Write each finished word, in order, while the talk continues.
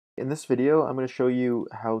In this video, I'm going to show you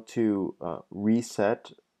how to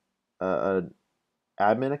reset an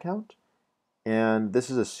admin account. And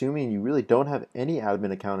this is assuming you really don't have any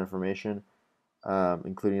admin account information,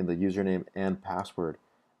 including the username and password.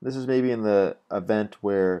 This is maybe in the event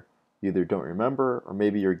where you either don't remember, or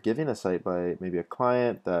maybe you're giving a site by maybe a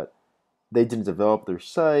client that they didn't develop their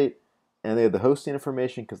site, and they have the hosting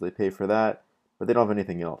information because they pay for that, but they don't have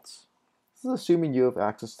anything else. This is assuming you have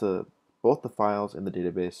access to both the files in the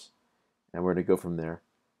database, and we're going to go from there.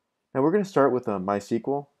 Now we're going to start with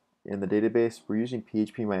MySQL in the database. We're using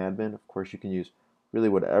phpMyAdmin. Of course, you can use really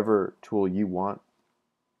whatever tool you want.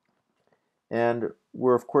 And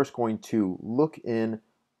we're of course going to look in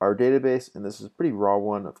our database, and this is a pretty raw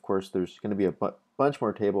one. Of course, there's going to be a bunch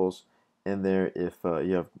more tables in there if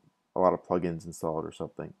you have a lot of plugins installed or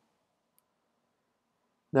something.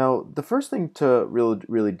 Now, the first thing to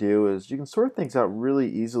really do is you can sort things out really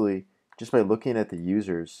easily just by looking at the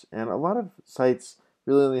users. And a lot of sites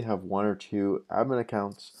really only have one or two admin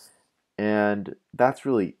accounts, and that's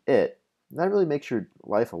really it. And that really makes your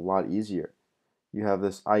life a lot easier. You have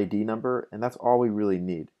this ID number, and that's all we really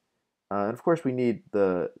need. And of course, we need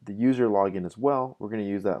the user login as well. We're going to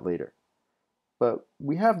use that later. But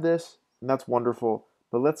we have this, and that's wonderful.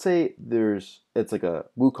 But let's say it's like a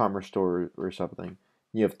WooCommerce store or something.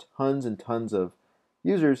 You have tons and tons of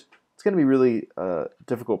users. It's going to be really a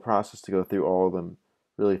difficult process to go through all of them,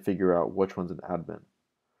 really figure out which one's an admin.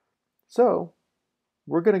 So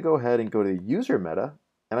we're going to go ahead and go to user meta,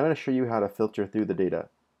 and I'm going to show you how to filter through the data.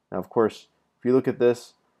 Now, of course, if you look at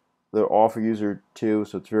this, they're all for user 2,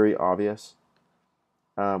 so it's very obvious.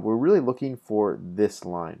 We're really looking for this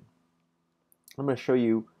line. I'm going to show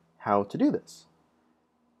you how to do this.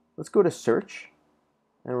 Let's go to search,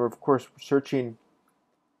 and we're of course searching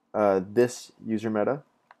this user meta,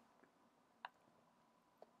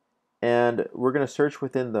 and we're going to search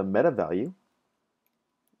within the meta value,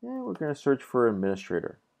 and we're going to search for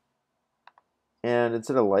administrator. And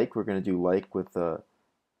instead of like, we're going to do like with the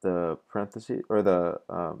parenthesis or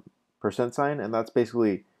the percent sign, and that's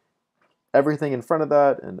basically everything in front of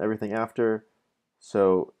that and everything after.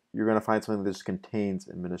 So you're going to find something that just contains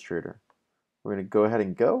administrator. We're going to go ahead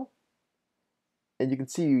and go, and you can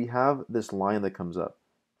see you have this line that comes up.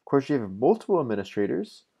 Of course, you have multiple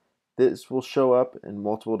administrators. This will show up in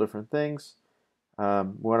multiple different things. We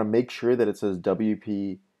want to make sure that it says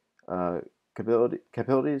WP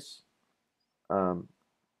capabilities.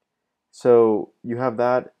 So you have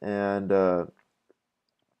that, and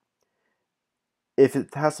if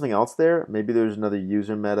it has something else there, maybe there's another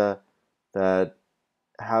user meta that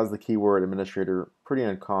has the keyword administrator, pretty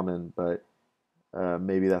uncommon, but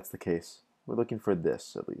maybe that's the case. We're looking for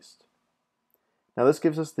this at least. Now this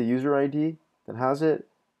gives us the user ID that has it,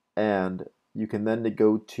 and you can then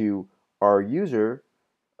go to our user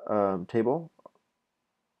table,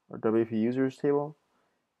 our WP users table,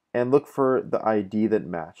 and look for the ID that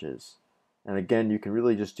matches. And again, you can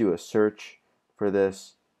really just do a search for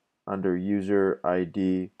this under user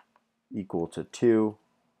ID equal to 2,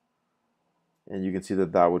 and you can see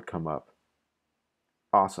that that would come up.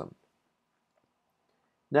 Awesome.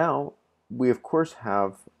 Now, we of course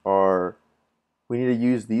have we need to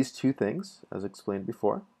use these two things, as explained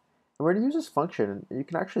before. And we're going to use this function, and you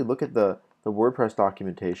can actually look at the WordPress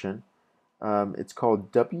documentation. It's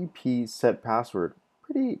called WP set password.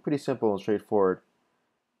 Pretty simple and straightforward.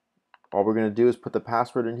 All we're going to do is put the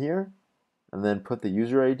password in here, and then put the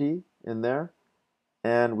user ID in there,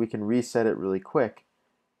 and we can reset it really quick.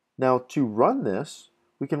 Now, to run this,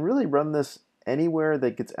 we can really run this anywhere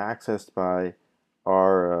that gets accessed by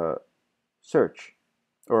our search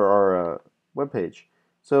or our web page.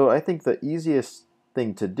 So I think the easiest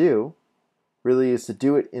thing to do really is to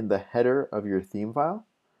do it in the header of your theme file,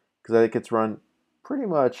 because that gets run pretty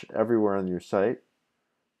much everywhere on your site.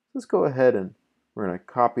 Let's go ahead and we're going to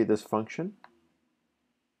copy this function.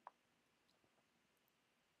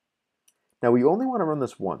 Now we only want to run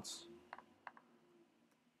this once.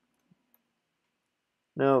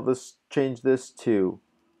 Now let's change this to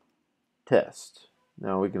test.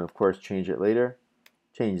 Now we can of course change it later.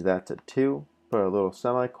 Change that to 2, put a little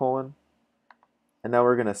semicolon, and now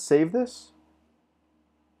we're going to save this.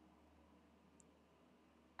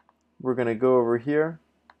 We're going to go over here.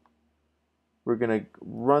 We're going to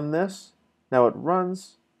run this. Now it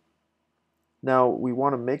runs. Now we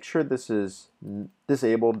want to make sure this is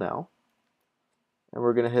disabled now, and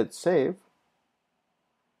we're going to hit save.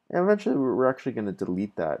 And eventually we're actually going to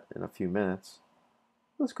delete that in a few minutes.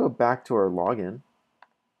 Let's go back to our login.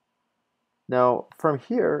 Now from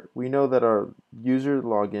here, we know that our user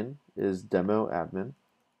login is demo admin.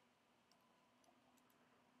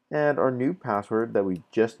 And our new password that we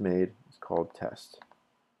just made is called test.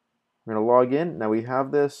 We're going to log in. Now we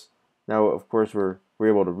have this. Now, of course, we're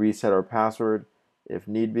able to reset our password if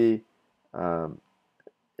need be,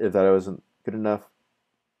 if that wasn't good enough,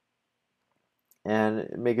 and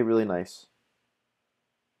make it really nice.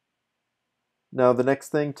 Now, the next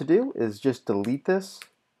thing to do is just delete this,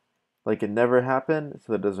 like it never happened,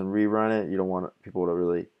 so that it doesn't rerun it. You don't want people to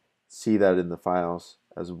really see that in the files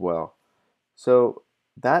as well. So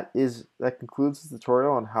that concludes the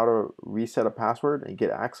tutorial on how to reset a password and get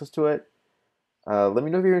access to it. Let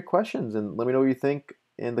me know if you have any questions, and let me know what you think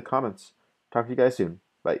in the comments. Talk to you guys soon.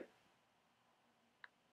 Bye.